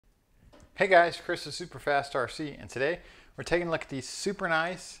Hey guys, Chris is Super Fast RC, and today we're taking a look at these super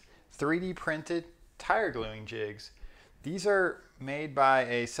nice 3D printed tire gluing jigs. These are made by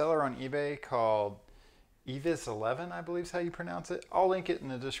a seller on eBay called Evis11, I believe is how you pronounce it. I'll link it in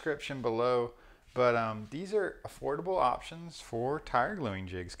the description below, but these are affordable options for tire gluing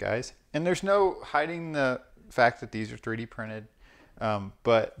jigs, guys. And there's no hiding the fact that these are 3D printed,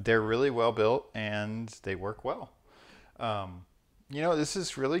 but they're really well built and they work well. You know, this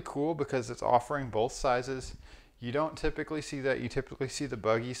is really cool because it's offering both sizes. You don't typically see that. You typically see the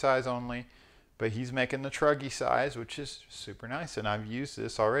Buggy size only, but he's making the Truggy size, which is super nice. And I've used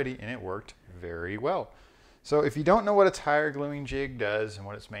this already and it worked very well. So if you don't know what a tire gluing jig does and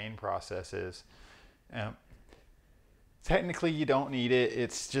what its main process is, technically you don't need it.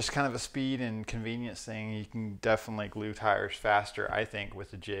 It's just kind of a speed and convenience thing. You can definitely glue tires faster, I think,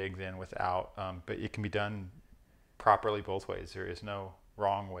 with a jig than without, but it can be done properly both ways. There is no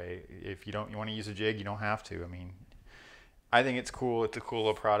wrong way. If you want to use a jig, you don't have to. I mean, I think it's cool. It's a cool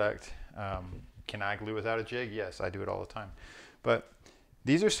little product. Can I glue without a jig? Yes, I do it all the time. But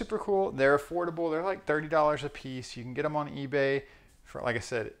these are super cool. They're affordable. They're like $30 a piece. You can get them on eBay for, like I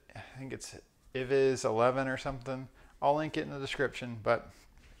said, I think it's Evis11 or something. I'll link it in the description. But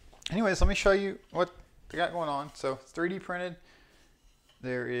anyways, let me show you what they got going on. So 3D printed.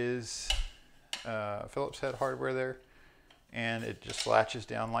 There is Phillips head hardware there, and it just latches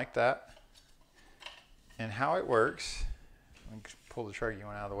down like that. And how it works, let me pull the Truggy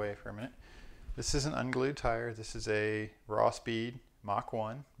one out of the way for a minute. This is an unglued tire. This is a raw speed Mach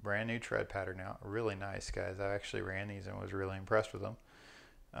 1, brand new tread pattern now. Really nice, guys. I actually ran these and was really impressed with them.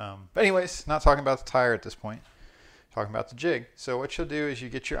 But anyways, not talking about the tire at this point, talking about the jig. So what you'll do is you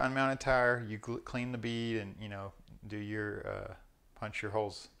get your unmounted tire, you clean the bead, and do your punch your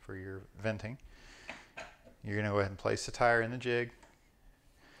holes for your venting. You're going to go ahead and place the tire in the jig,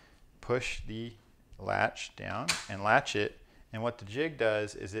 push the latch down and latch it, and what the jig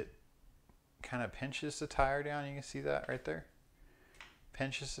does is it kind of pinches the tire down. You can see that right there.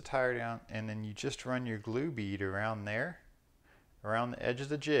 Pinches the tire down, and then you just run your glue bead around there, around the edge of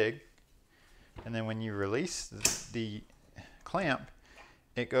the jig, and then when you release the clamp,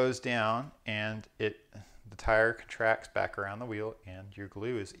 it goes down and the tire contracts back around the wheel, and your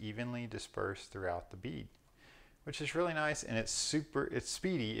glue is evenly dispersed throughout the bead, which is really nice. And it's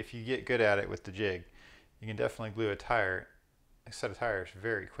speedy if you get good at it with the jig. You can definitely glue a set of tires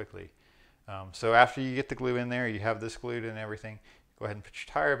very quickly. So after you get the glue in there, you have this glued and everything, go ahead and put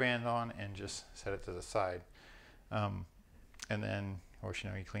your tire band on and just set it to the side. And then, of course, you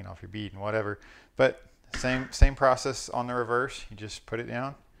clean off your bead and whatever. But same process on the reverse. You just put it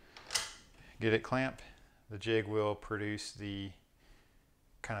down, get it clamped. The jig will produce the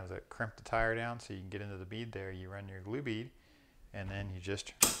crimp the tire down so you can get into the bead there. You run your glue bead, and then you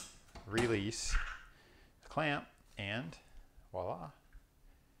just release the clamp, and voila,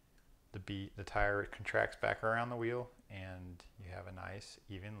 the tire contracts back around the wheel, and you have a nice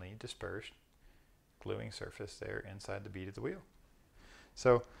evenly dispersed gluing surface there inside the bead of the wheel.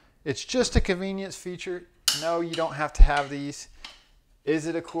 So it's just a convenience feature. No, you don't have to have these. Is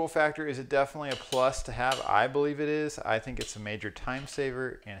it a cool factor? Is it definitely a plus to have? I believe it is. I think it's a major time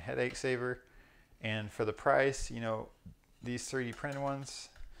saver and headache saver. And for the price, these 3D printed ones,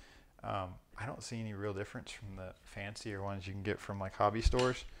 I don't see any real difference from the fancier ones you can get from like hobby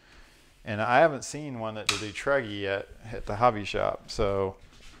stores. And I haven't seen one that will do Truggy yet at the hobby shop. So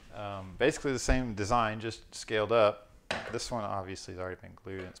basically the same design, just scaled up. This one obviously has already been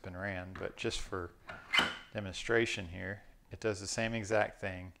glued and it's been ran, but just for demonstration here, it does the same exact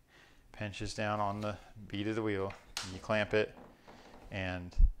thing. Pinches down on the bead of the wheel, you clamp it,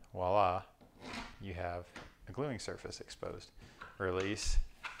 and voila, you have a gluing surface exposed. Release,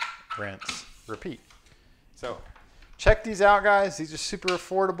 rinse, repeat. So check these out, guys. These are super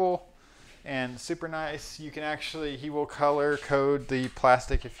affordable and super nice. You can actually, he will color code the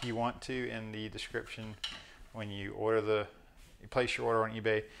plastic if you want to in the description when you place your order on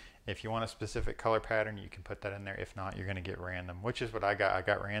eBay. If you want a specific color pattern, you can put that in there. If not, you're going to get random, which is what I got. I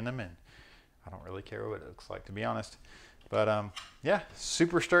got random, and I don't really care what it looks like, to be honest. But yeah,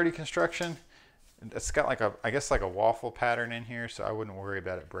 super sturdy construction. It's got I guess like a waffle pattern in here, so I wouldn't worry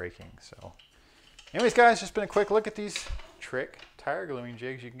about it breaking. So anyways, guys, just been a quick look at these trick tire gluing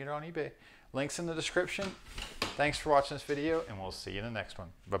jigs. You can get it on eBay. Links in the description. Thanks for watching this video, and we'll see you in the next one.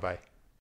 Bye-bye.